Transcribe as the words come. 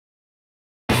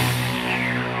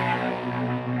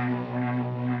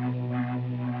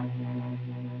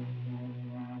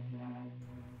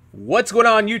What's going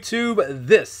on, YouTube?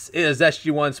 This is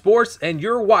SG1 Sports, and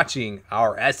you're watching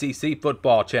our SEC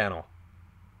football channel.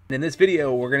 In this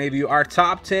video, we're going to give you our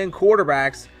top 10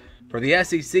 quarterbacks for the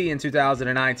SEC in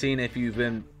 2019. If you've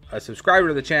been a subscriber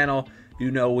to the channel,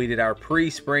 you know we did our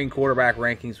pre-spring quarterback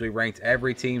rankings. We ranked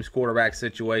every team's quarterback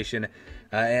situation,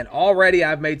 and already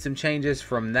I've made some changes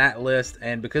from that list.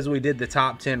 And because we did the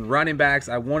top 10 running backs,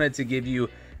 I wanted to give you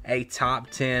a top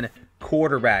 10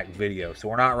 quarterback video. So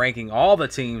we're not ranking all the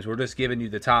teams, we're just giving you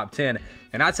the top 10.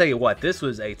 And I tell you what, this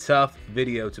was a tough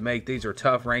video to make. These are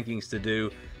tough rankings to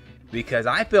do because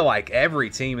I feel like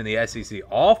every team in the SEC,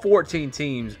 all 14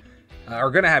 teams, are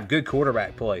going to have good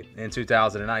quarterback play in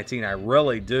 2019. I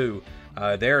really do.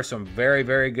 There are some very,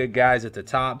 very good guys at the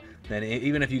top. And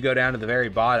even if you go down to the very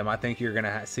bottom, I think you're going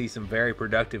to see some very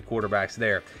productive quarterbacks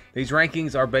there. These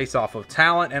rankings are based off of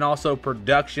talent and also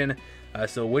production.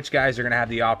 So which guys are going to have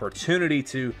the opportunity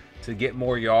to get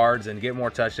more yards and get more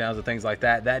touchdowns and things like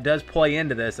that. That does play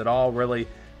into this. It all really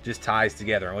just ties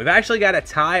together. And we've actually got a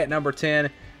tie at number 10.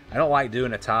 I don't like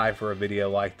doing a tie for a video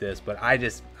like this, but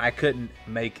I couldn't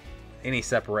make any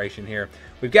separation here.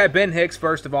 We've got Ben Hicks,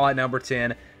 first of all, at number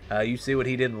 10. You see what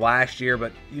he did last year,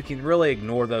 but you can really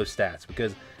ignore those stats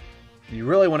because you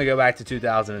really want to go back to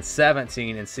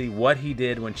 2017 and see what he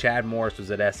did when Chad Morris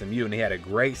was at SMU, and he had a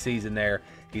great season there.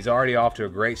 He's already off to a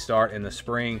great start in the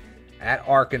spring at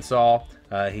Arkansas.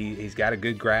 He's got a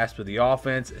good grasp of the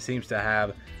offense. It seems to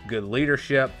have good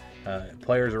leadership.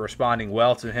 Players are responding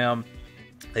well to him.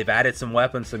 They've added some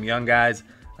weapons, some young guys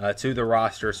to the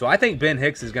roster. So I think Ben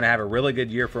Hicks is going to have a really good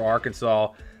year for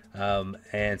Arkansas.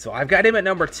 And so I've got him at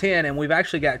number 10, and we've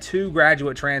actually got two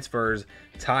graduate transfers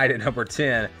tied at number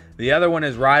 10. The other one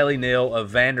is Riley Neal of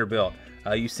Vanderbilt.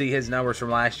 You see his numbers from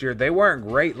last year. They weren't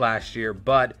great last year,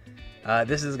 but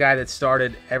this is a guy that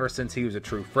started ever since he was a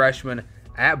true freshman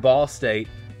at Ball State.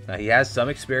 He has some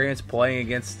experience playing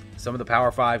against some of the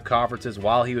Power 5 conferences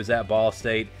while he was at Ball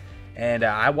State. And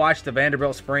I watched the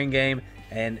Vanderbilt spring game,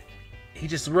 and he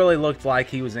just really looked like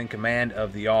he was in command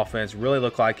of the offense, really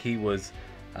looked like he was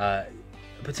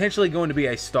potentially going to be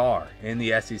a star in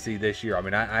the SEC this year. I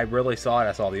mean, I really saw it.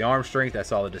 I saw the arm strength, I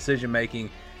saw the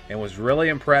decision-making, and was really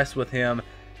impressed with him.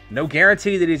 No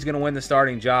guarantee that he's going to win the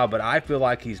starting job, but I feel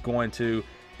like he's going to.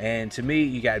 And to me,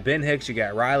 you got Ben Hicks, you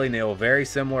got Riley Neal, very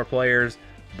similar players,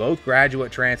 both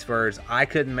graduate transfers. I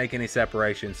couldn't make any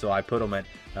separation, so I put them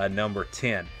at number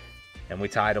 10, and we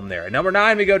tied them there. At number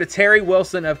 9, we go to Terry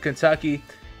Wilson of Kentucky.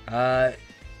 The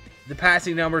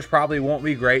passing numbers probably won't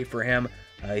be great for him.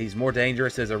 He's more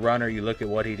dangerous as a runner. You look at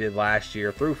what he did last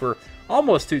year, threw for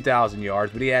almost 2,000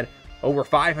 yards, but he had over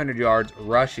 500 yards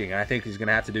rushing. And I think he's going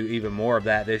to have to do even more of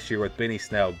that this year with Benny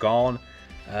Snell gone.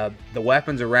 The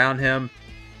weapons around him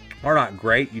are not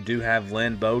great. You do have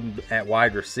Lynn Bowden at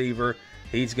wide receiver.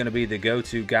 He's going to be the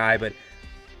go-to guy, but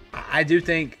I do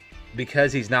think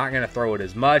because he's not going to throw it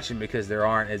as much and because there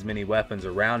aren't as many weapons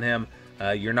around him,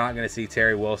 you're not going to see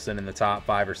Terry Wilson in the top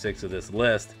 5 or 6 of this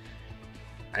list.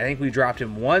 I think we dropped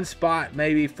him one spot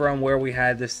maybe from where he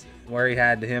had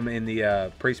him in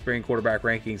the pre-spring quarterback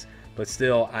rankings, but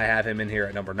still I have him in here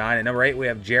at number 9. At number 8, we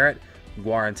have Jarrett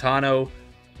Guarantano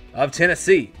of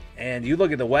Tennessee. And you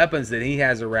look at the weapons that he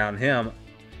has around him,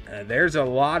 there's a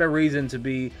lot of reason to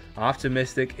be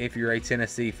optimistic if you're a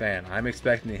Tennessee fan. I'm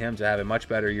expecting him to have a much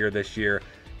better year this year.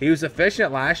 He was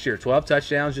efficient last year, 12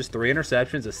 touchdowns, just 3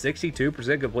 interceptions, a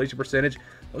 62% completion percentage.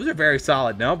 Those are very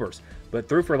solid numbers, but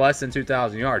threw for less than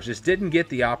 2,000 yards. Just didn't get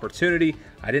the opportunity.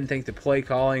 I didn't think the play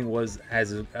calling was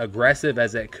as aggressive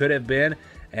as it could have been,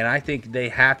 and I think they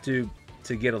have to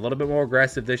get a little bit more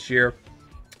aggressive this year.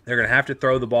 They're going to have to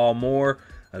throw the ball more.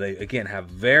 They, again, have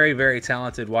very, very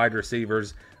talented wide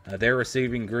receivers. Their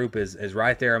receiving group is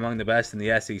right there among the best in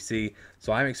the SEC,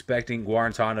 so I'm expecting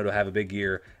Guarantano to have a big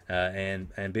year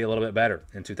and be a little bit better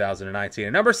in 2019.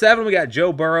 At number 7, we got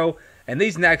Joe Burrow, and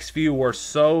these next few were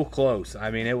so close. I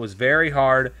mean, it was very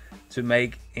hard to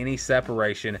make any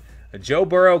separation. Joe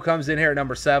Burrow comes in here at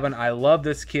number 7. I love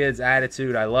this kid's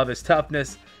attitude. I love his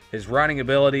toughness, his running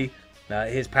ability.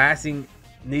 His passing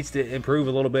needs to improve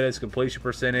a little bit, his completion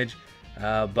percentage,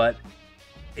 but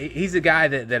he's a guy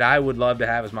that I would love to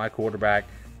have as my quarterback.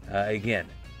 Again,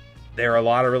 there are a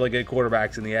lot of really good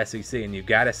quarterbacks in the SEC, and you've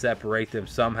got to separate them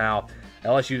somehow.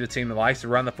 LSU's a team that likes to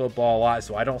run the football a lot,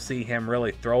 so I don't see him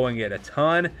really throwing it a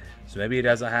ton. So maybe he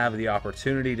doesn't have the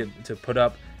opportunity to put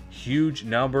up huge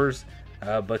numbers.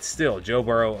 But still, Joe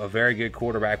Burrow, a very good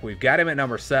quarterback. We've got him at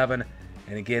number 7.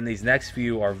 And again, these next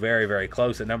few are very, very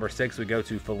close. At number 6, we go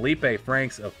to Felipe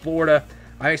Franks of Florida.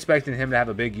 I'm expecting him to have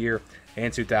a big year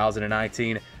in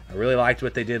 2019. I really liked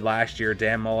what they did last year.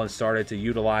 Dan Mullen started to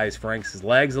utilize Franks'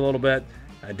 legs a little bit.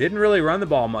 Didn't really run the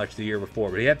ball much the year before,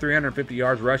 but he had 350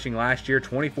 yards rushing last year,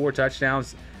 24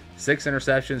 touchdowns, 6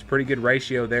 interceptions, pretty good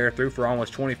ratio there, threw for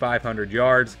almost 2,500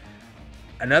 yards.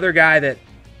 Another guy that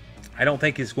I don't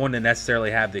think is going to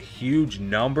necessarily have the huge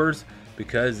numbers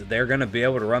because they're going to be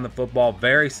able to run the football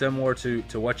very similar to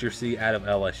what you see out of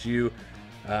LSU.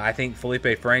 I think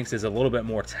Felipe Franks is a little bit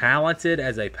more talented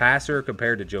as a passer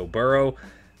compared to Joe Burrow.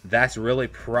 That's really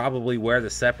probably where the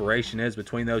separation is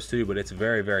between those two, but it's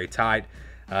very, very tight.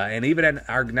 And even at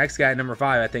our next guy at number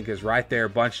 5, I think is right there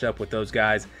bunched up with those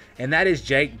guys, and that is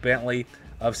Jake Bentley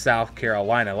of South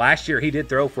Carolina. Last year, he did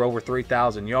throw for over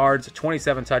 3,000 yards,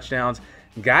 27 touchdowns.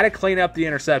 Got to clean up the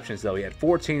interceptions, though. He had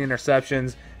 14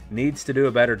 interceptions. Needs to do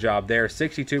a better job there.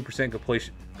 62%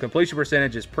 completion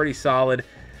percentage is pretty solid.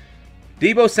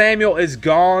 Deebo Samuel is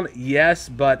gone, yes,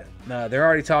 but they're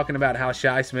already talking about how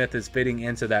Shi Smith is fitting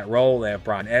into that role. They have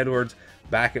Brian Edwards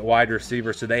back at wide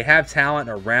receiver, so they have talent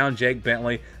around Jake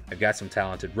Bentley. They've got some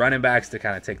talented running backs to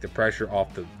kind of take the pressure off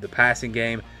the passing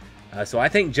game. So I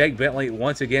think Jake Bentley,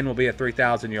 once again, will be a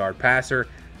 3,000-yard passer.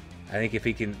 I think if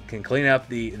he can clean up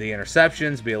the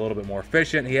interceptions, be a little bit more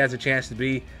efficient, he has a chance to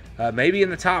be maybe in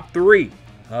the top 3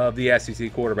 of the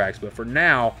SEC quarterbacks. But for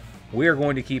now, we are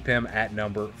going to keep him at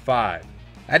number 5.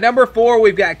 At number 4,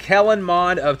 we've got Kellen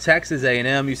Mond of Texas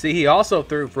A&M. You see, he also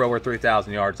threw for over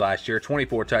 3,000 yards last year,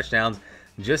 24 touchdowns,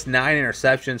 just 9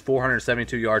 interceptions,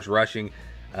 472 yards rushing.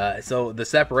 So the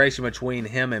separation between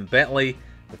him and Bentley,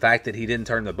 the fact that he didn't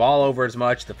turn the ball over as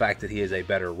much, the fact that he is a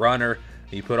better runner,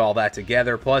 you put all that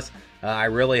together. Plus, I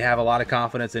really have a lot of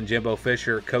confidence in Jimbo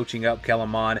Fisher coaching up Kellen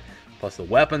Mond. Plus, the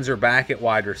weapons are back at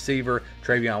wide receiver.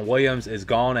 Travion Williams is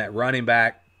gone at running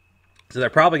back. So they're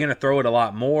probably going to throw it a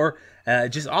lot more.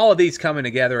 Just all of these coming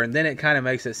together, and then it kind of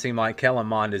makes it seem like Kellen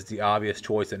Mond is the obvious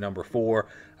choice at number 4.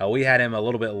 We had him a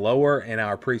little bit lower in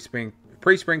our pre-spring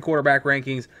quarterback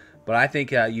rankings, but I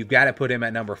think you've got to put him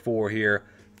at number 4 here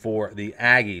for the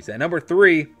Aggies. At number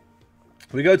 3,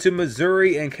 we go to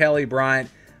Missouri and Kelly Bryant.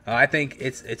 I think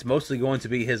it's mostly going to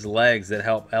be his legs that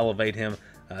help elevate him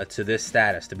to this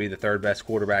status, to be the 3rd best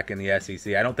quarterback in the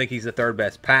SEC. I don't think he's the 3rd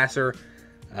best passer.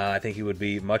 I think he would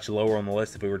be much lower on the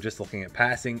list if we were just looking at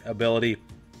passing ability.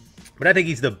 But I think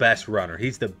he's the best runner.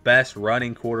 He's the best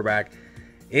running quarterback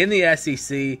in the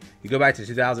SEC. You go back to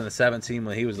 2017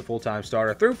 when he was the full-time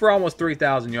starter. Threw for almost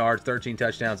 3,000 yards, 13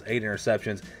 touchdowns, 8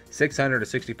 interceptions,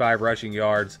 665 rushing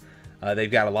yards. They've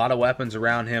got a lot of weapons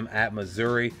around him at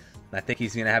Missouri. I think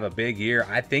he's going to have a big year.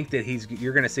 I think that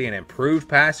you're going to see an improved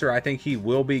passer. I think he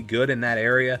will be good in that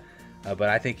area. But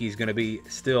I think he's going to be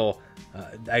still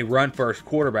a run-first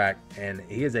quarterback, and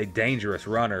he is a dangerous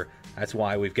runner. That's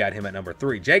why we've got him at number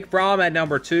 3. Jake Fromm at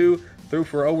number 2, threw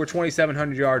for over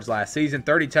 2,700 yards last season,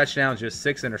 30 touchdowns, just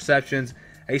 6 interceptions,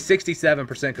 a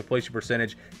 67% completion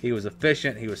percentage. He was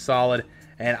efficient, he was solid,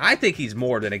 and I think he's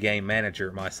more than a game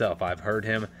manager myself. I've heard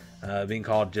him being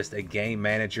called just a game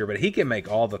manager, but he can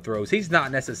make all the throws. He's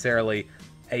not necessarily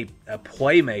a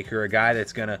playmaker, a guy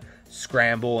that's going to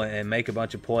scramble and make a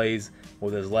bunch of plays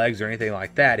with his legs or anything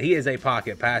like that. He is a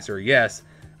pocket passer, yes,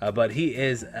 but he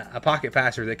is a pocket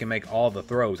passer that can make all the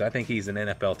throws. I think he's an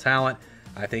NFL talent.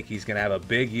 I think he's going to have a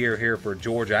big year here for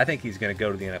Georgia. I think he's going to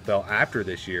go to the NFL after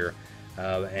this year,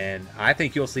 and I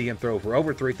think you'll see him throw for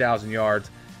over 3,000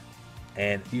 yards,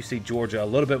 and you see Georgia a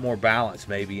little bit more balanced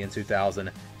maybe in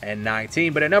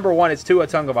 2019. But at number 1, it's Tua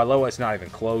Tagovailoa. It's not even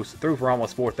close. Threw for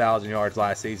almost 4,000 yards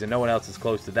last season. No one else is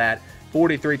close to that.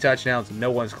 43 touchdowns.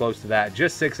 No one's close to that.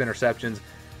 Just 6 interceptions.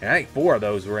 And I think 4 of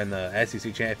those were in the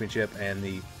SEC Championship and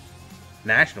the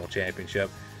National Championship.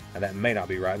 Now, that may not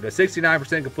be right, but a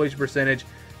 69% completion percentage.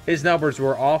 His numbers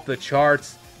were off the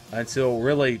charts until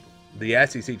really the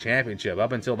SEC Championship.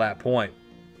 Up until that point,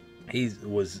 it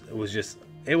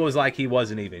was like he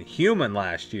wasn't even human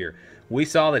last year. We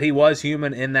saw that he was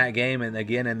human in that game and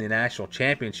again in the National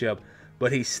Championship,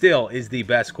 but he still is the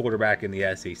best quarterback in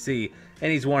the SEC,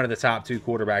 and he's one of the top 2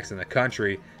 quarterbacks in the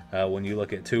country when you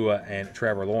look at Tua and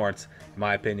Trevor Lawrence. In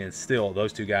my opinion, still,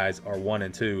 those 2 guys are 1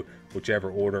 and 2,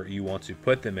 whichever order you want to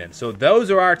put them in. So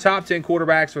those are our top 10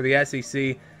 quarterbacks for the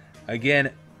SEC. Again,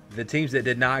 the teams that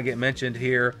did not get mentioned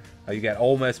here, you got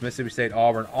Ole Miss, Mississippi State,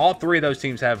 Auburn. All 3 of those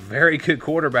teams have very good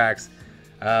quarterbacks.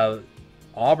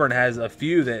 Auburn has a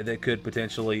few that could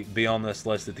potentially be on this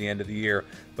list at the end of the year.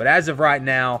 But as of right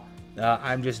now,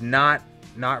 I'm just not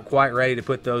quite ready to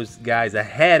put those guys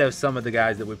ahead of some of the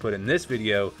guys that we put in this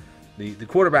video. The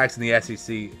quarterbacks in the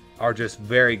SEC are just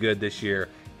very good this year.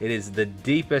 It is the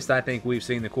deepest I think we've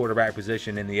seen the quarterback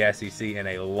position in the SEC in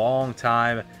a long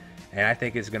time, and I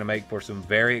think it's going to make for some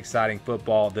very exciting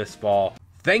football this fall.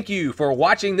 Thank you for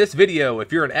watching this video.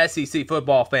 If you're an SEC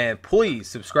football fan, please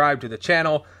subscribe to the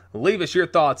channel. Leave us your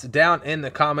thoughts down in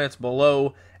the comments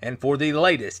below. And for the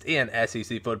latest in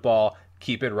SEC football,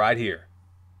 keep it right here.